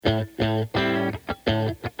Hey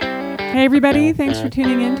everybody, thanks for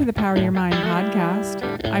tuning in to the Power Your Mind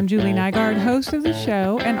podcast. I'm Julie Nygaard, host of the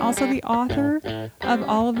show and also the author of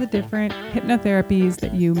all of the different hypnotherapies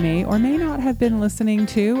that you may or may not have been listening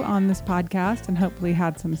to on this podcast and hopefully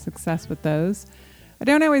had some success with those. I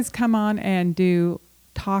don't always come on and do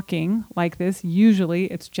talking like this. Usually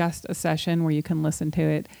it's just a session where you can listen to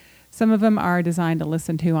it. Some of them are designed to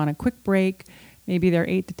listen to on a quick break. Maybe they're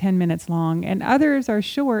 8 to 10 minutes long, and others are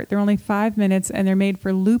short. They're only 5 minutes, and they're made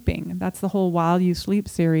for looping. That's the whole While You Sleep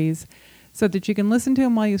series, so that you can listen to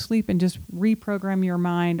them while you sleep and just reprogram your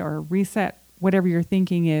mind or reset whatever your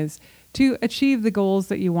thinking is to achieve the goals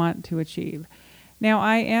that you want to achieve. Now,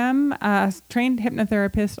 I am a trained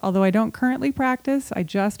hypnotherapist, although I don't currently practice. I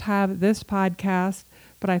just have this podcast,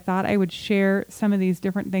 but I thought I would share some of these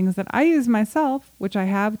different things that I use myself, which I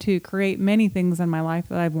have to create many things in my life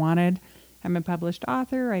that I've wanted. I'm a published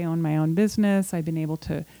author. I own my own business. I've been able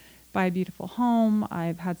to buy a beautiful home.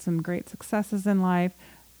 I've had some great successes in life.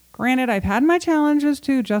 Granted, I've had my challenges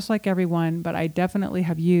too, just like everyone, but I definitely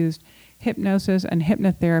have used hypnosis and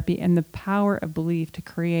hypnotherapy and the power of belief to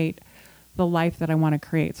create the life that I want to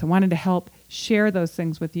create. So I wanted to help share those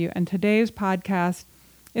things with you. And today's podcast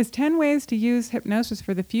is 10 ways to use hypnosis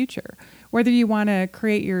for the future. Whether you want to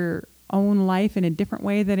create your own life in a different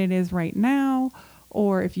way than it is right now,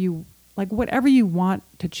 or if you whatever you want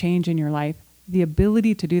to change in your life, the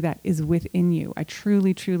ability to do that is within you. I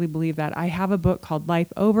truly, truly believe that. I have a book called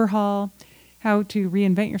Life Overhaul, How to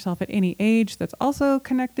Reinvent Yourself at Any Age, that's also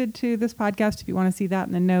connected to this podcast. If you want to see that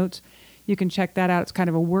in the notes, you can check that out. It's kind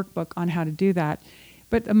of a workbook on how to do that.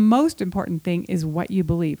 But the most important thing is what you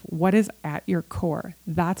believe. What is at your core?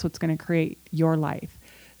 That's what's going to create your life.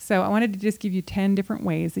 So I wanted to just give you 10 different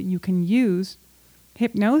ways that you can use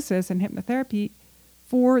hypnosis and hypnotherapy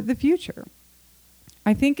for the future.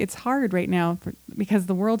 I think it's hard right now because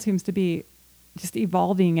the world seems to be just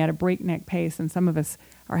evolving at a breakneck pace, and some of us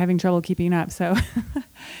are having trouble keeping up. So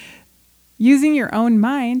using your own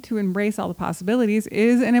mind to embrace all the possibilities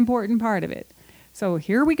is an important part of it. So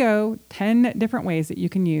here we go, 10 different ways that you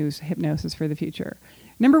can use hypnosis for the future.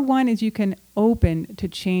 Number 1 is you can open to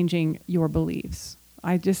changing your beliefs.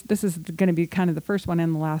 This is going to be kind of the first one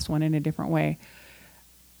and the last one in a different way.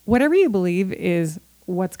 Whatever you believe is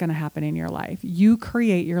what's going to happen in your life. You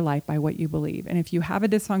create your life by what you believe. And if you have a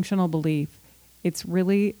dysfunctional belief, it's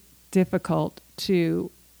really difficult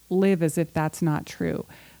to live as if that's not true.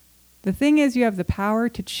 The thing is, you have the power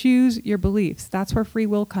to choose your beliefs. That's where free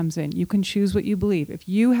will comes in. You can choose what you believe. If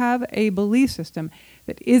you have a belief system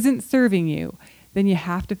that isn't serving you, then you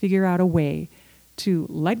have to figure out a way to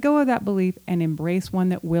let go of that belief and embrace one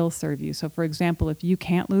that will serve you. So for example, if you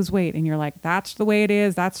can't lose weight and you're like, that's the way it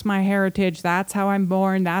is, that's my heritage, that's how I'm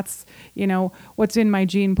born, that's, what's in my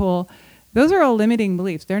gene pool. Those are all limiting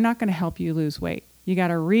beliefs. They're not going to help you lose weight. You got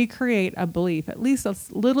to recreate a belief, at least a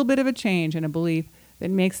little bit of a change in a belief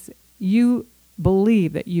that makes you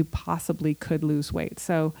believe that you possibly could lose weight.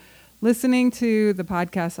 So listening to the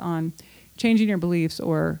podcast on changing your beliefs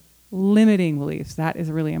or limiting beliefs, that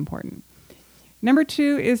is really important. Number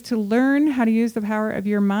 2 is to learn how to use the power of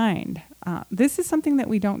your mind. This is something that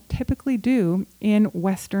we don't typically do in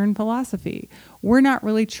Western philosophy. We're not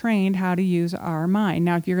really trained how to use our mind.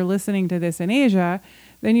 Now, if you're listening to this in Asia,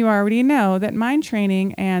 then you already know that mind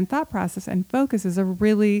training and thought process and focus is a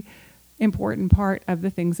really important part of the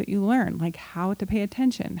things that you learn, like how to pay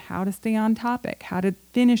attention, how to stay on topic, how to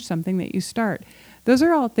finish something that you start. Those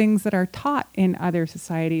are all things that are taught in other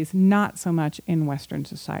societies, not so much in Western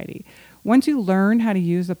society. Once you learn how to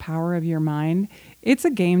use the power of your mind, it's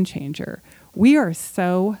a game changer. We are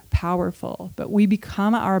so powerful, but we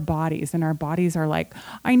become our bodies, and our bodies are like,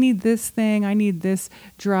 I need this thing, I need this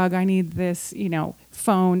drug, I need this,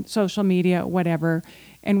 phone, social media, whatever.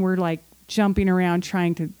 And we're like jumping around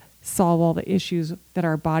trying to solve all the issues that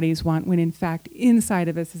our bodies want, when in fact, inside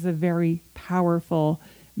of us is a very powerful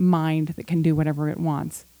mind that can do whatever it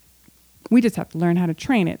wants. We just have to learn how to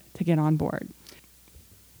train it to get on board.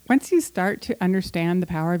 Once you start to understand the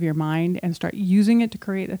power of your mind and start using it to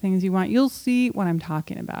create the things you want, you'll see what I'm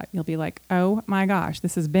talking about. You'll be like, oh my gosh,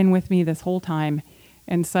 this has been with me this whole time,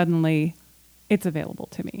 and suddenly it's available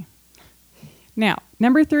to me. Now,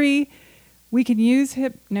 number 3, we can use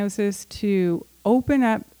hypnosis to open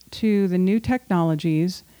up to the new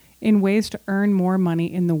technologies in ways to earn more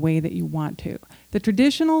money in the way that you want to. The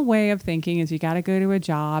traditional way of thinking is you got to go to a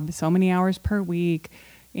job so many hours per week,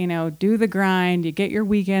 do the grind, you get your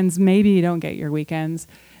weekends, maybe you don't get your weekends,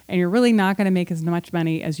 and you're really not going to make as much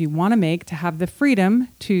money as you want to make to have the freedom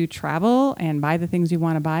to travel and buy the things you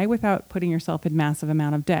want to buy without putting yourself in massive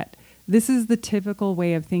amount of debt. This is the typical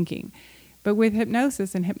way of thinking. But with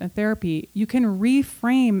hypnosis and hypnotherapy, you can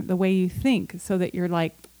reframe the way you think so that you're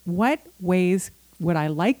like, what ways would I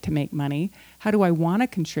like to make money? How do I want to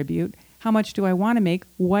contribute? How much do I want to make?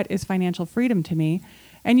 What is financial freedom to me?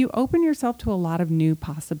 And you open yourself to a lot of new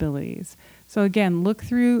possibilities. So again, look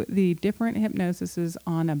through the different hypnoses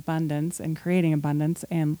on abundance and creating abundance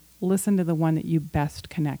and listen to the one that you best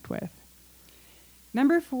connect with.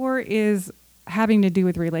 Number 4 is having to do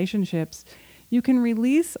with relationships. You can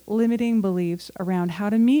release limiting beliefs around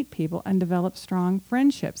how to meet people and develop strong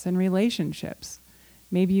friendships and relationships.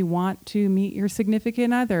 Maybe you want to meet your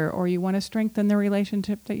significant other, or you want to strengthen the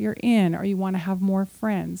relationship that you're in, or you want to have more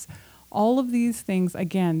friends. All of these things,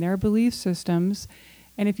 again, they're belief systems.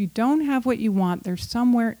 And if you don't have what you want, there's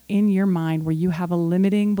somewhere in your mind where you have a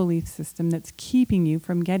limiting belief system that's keeping you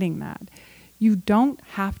from getting that. You don't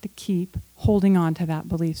have to keep holding on to that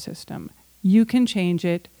belief system. You can change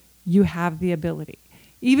it. You have the ability.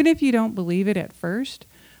 Even if you don't believe it at first,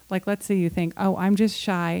 like let's say you think, oh, I'm just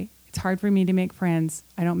shy. It's hard for me to make friends.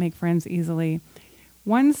 I don't make friends easily.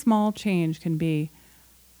 One small change can be,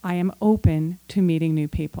 I am open to meeting new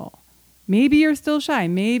people. Maybe you're still shy.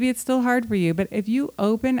 Maybe it's still hard for you. But if you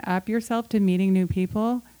open up yourself to meeting new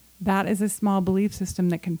people, that is a small belief system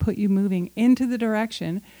that can put you moving into the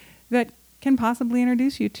direction that can possibly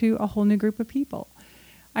introduce you to a whole new group of people.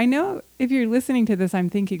 I know if you're listening to this, I'm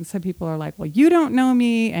thinking some people are like, well, you don't know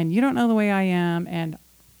me and you don't know the way I am. And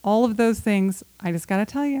all of those things, I just got to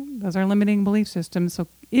tell you, those are limiting belief systems. So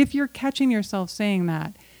if you're catching yourself saying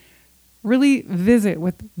that, really visit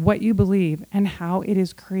with what you believe and how it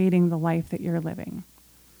is creating the life that you're living.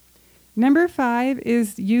 Number 5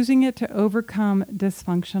 is using it to overcome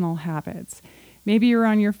dysfunctional habits. Maybe you're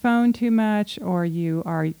on your phone too much, or you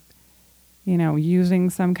are, using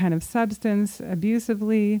some kind of substance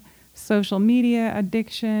abusively, social media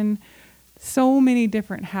addiction. So many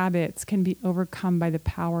different habits can be overcome by the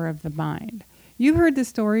power of the mind. You heard the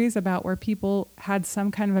stories about where people had some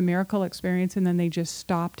kind of a miracle experience and then they just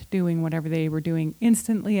stopped doing whatever they were doing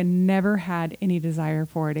instantly and never had any desire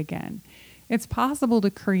for it again. It's possible to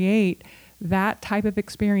create that type of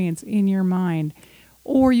experience in your mind.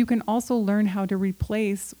 Or you can also learn how to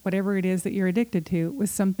replace whatever it is that you're addicted to with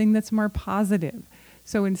something that's more positive.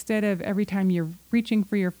 So instead of every time you're reaching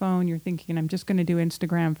for your phone, you're thinking, I'm just going to do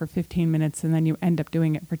Instagram for 15 minutes, and then you end up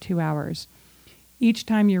doing it for 2 hours. Each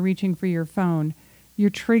time you're reaching for your phone, you're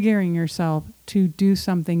triggering yourself to do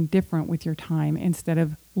something different with your time instead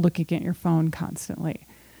of looking at your phone constantly.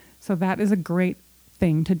 So that is a great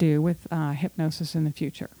thing to do with hypnosis in the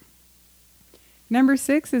future. Number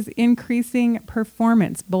 6 is increasing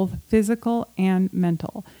performance, both physical and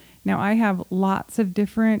mental. Now, I have lots of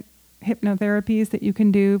different hypnotherapies that you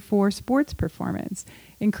can do for sports performance.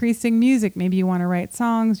 Increasing music, maybe you want to write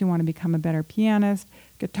songs, you want to become a better pianist,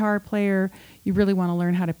 guitar player, you really want to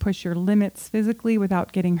learn how to push your limits physically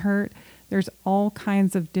without getting hurt. There's all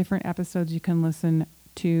kinds of different episodes you can listen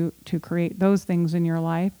to create those things in your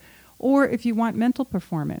life. Or if you want mental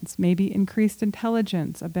performance, maybe increased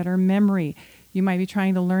intelligence, a better memory. You might be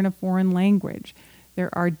trying to learn a foreign language. There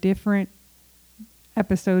are different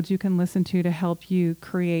episodes you can listen to help you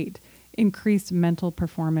create increased mental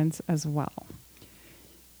performance as well.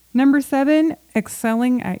 Number 7,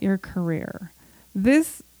 excelling at your career.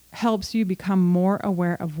 This helps you become more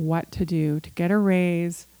aware of what to do to get a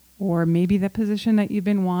raise, or maybe the position that you've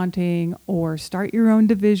been wanting, or start your own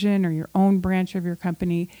division or your own branch of your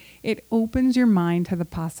company. It opens your mind to the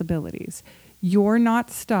possibilities. You're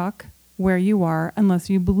not stuck where you are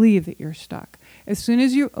unless you believe that you're stuck. As soon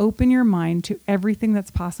as you open your mind to everything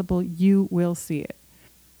that's possible, you will see it.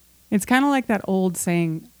 It's kind of like that old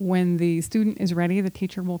saying, when the student is ready, the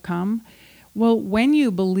teacher will come. Well, when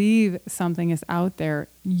you believe something is out there,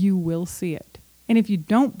 you will see it. And if you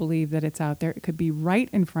don't believe that it's out there, it could be right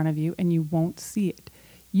in front of you and you won't see it.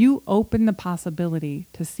 You open the possibility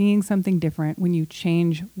to seeing something different when you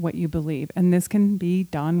change what you believe. And this can be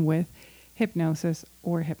done with hypnosis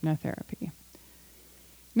or hypnotherapy.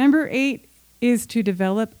 Number 8 is to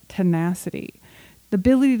develop tenacity, the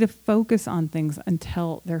ability to focus on things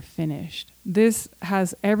until they're finished. This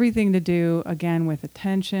has everything to do, again, with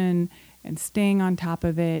attention and staying on top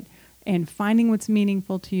of it and finding what's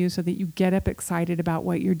meaningful to you so that you get up excited about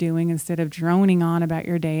what you're doing instead of droning on about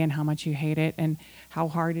your day and how much you hate it and how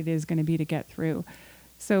hard it is going to be to get through.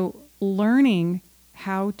 So learning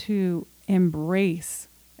how to embrace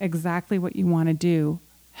exactly what you want to do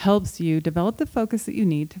helps you develop the focus that you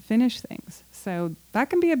need to finish things. So that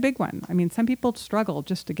can be a big one. I mean, some people struggle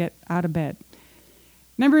just to get out of bed.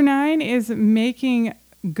 Number 9 is making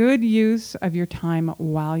good use of your time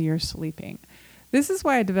while you're sleeping. This is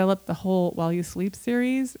why I developed the whole While You Sleep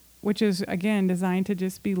series. which is, again, designed to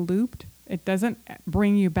just be looped. It doesn't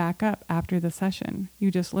bring you back up after the session.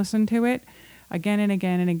 You just listen to it again and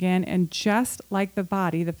again and again. And just like the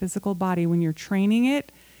body, the physical body, when you're training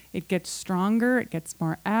it, it gets stronger, it gets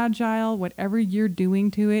more agile. Whatever you're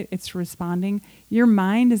doing to it, it's responding. Your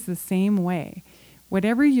mind is the same way.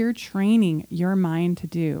 Whatever you're training your mind to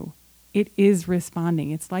do, it is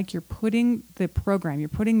responding. It's like you're putting the program, you're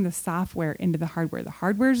putting the software into the hardware. The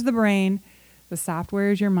hardware is the brain, the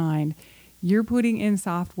software is your mind. You're putting in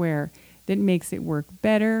software that makes it work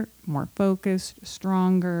better, more focused,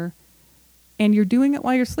 stronger. And you're doing it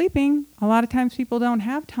while you're sleeping. A lot of times people don't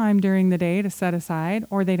have time during the day to set aside,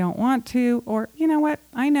 or they don't want to, or you know what?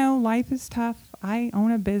 I know life is tough. I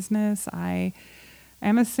own a business. I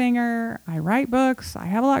am a singer. I write books. I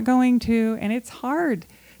have a lot going to, and it's hard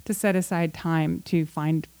to set aside time to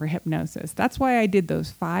find for hypnosis. That's why I did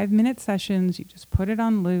those 5-minute sessions. You just put it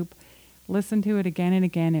on loop, listen to it again and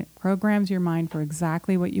again. It programs your mind for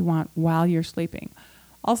exactly what you want while you're sleeping.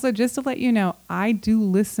 Also, just to let you know, I do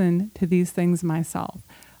listen to these things myself.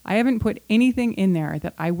 I haven't put anything in there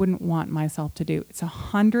that I wouldn't want myself to do. It's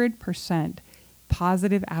 100%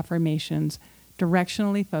 positive affirmations,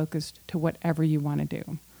 directionally focused to whatever you want to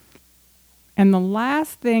do. And the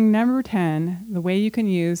last thing, number 10, the way you can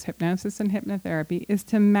use hypnosis and hypnotherapy is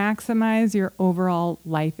to maximize your overall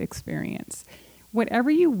life experience.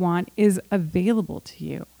 Whatever you want is available to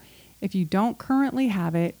you. If you don't currently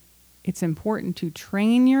have it, it's important to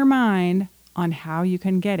train your mind on how you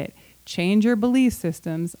can get it. Change your belief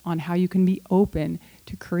systems on how you can be open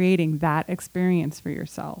to creating that experience for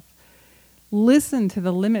yourself. Listen to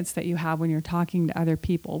the limits that you have when you're talking to other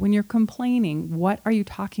people. When you're complaining, what are you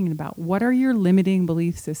talking about? What are your limiting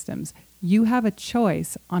belief systems? You have a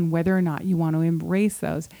choice on whether or not you want to embrace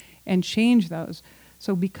those and change those.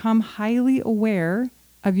 So become highly aware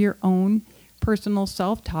of your own personal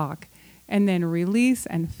self-talk, and then release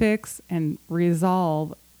and fix and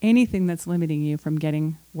resolve anything that's limiting you from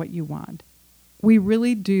getting what you want. We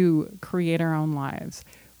really do create our own lives.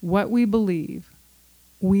 What we believe,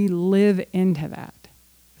 we live into that.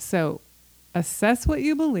 So assess what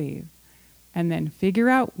you believe and then figure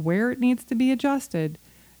out where it needs to be adjusted,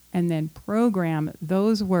 and then program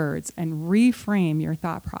those words and reframe your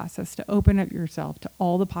thought process to open up yourself to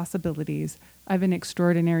all the possibilities of an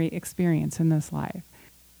extraordinary experience in this life.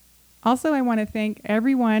 Also, I want to thank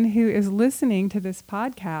everyone who is listening to this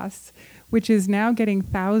podcast, which is now getting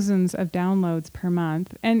thousands of downloads per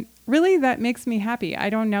month. And really, that makes me happy. I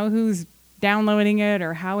don't know who's downloading it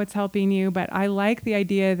or how it's helping you, but I like the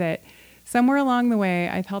idea that somewhere along the way,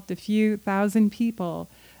 I've helped a few thousand people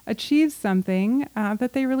achieve something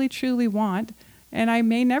that they really truly want. And I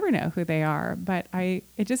may never know who they are, but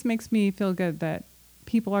it just makes me feel good that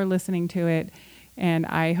people are listening to it. And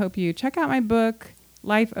I hope you check out my book,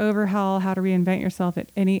 Life Overhaul, How to Reinvent Yourself at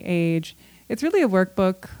Any Age. It's really a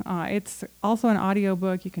workbook. It's also an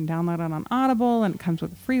audiobook. You can download it on Audible, and it comes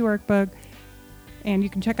with a free workbook. And you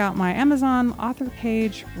can check out my Amazon author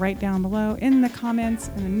page right down below in the comments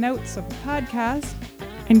and the notes of the podcast.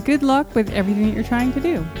 And good luck with everything that you're trying to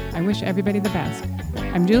do. I wish everybody the best.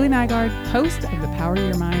 I'm Julie Nygaard, host of the Power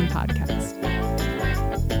Your Mind podcast.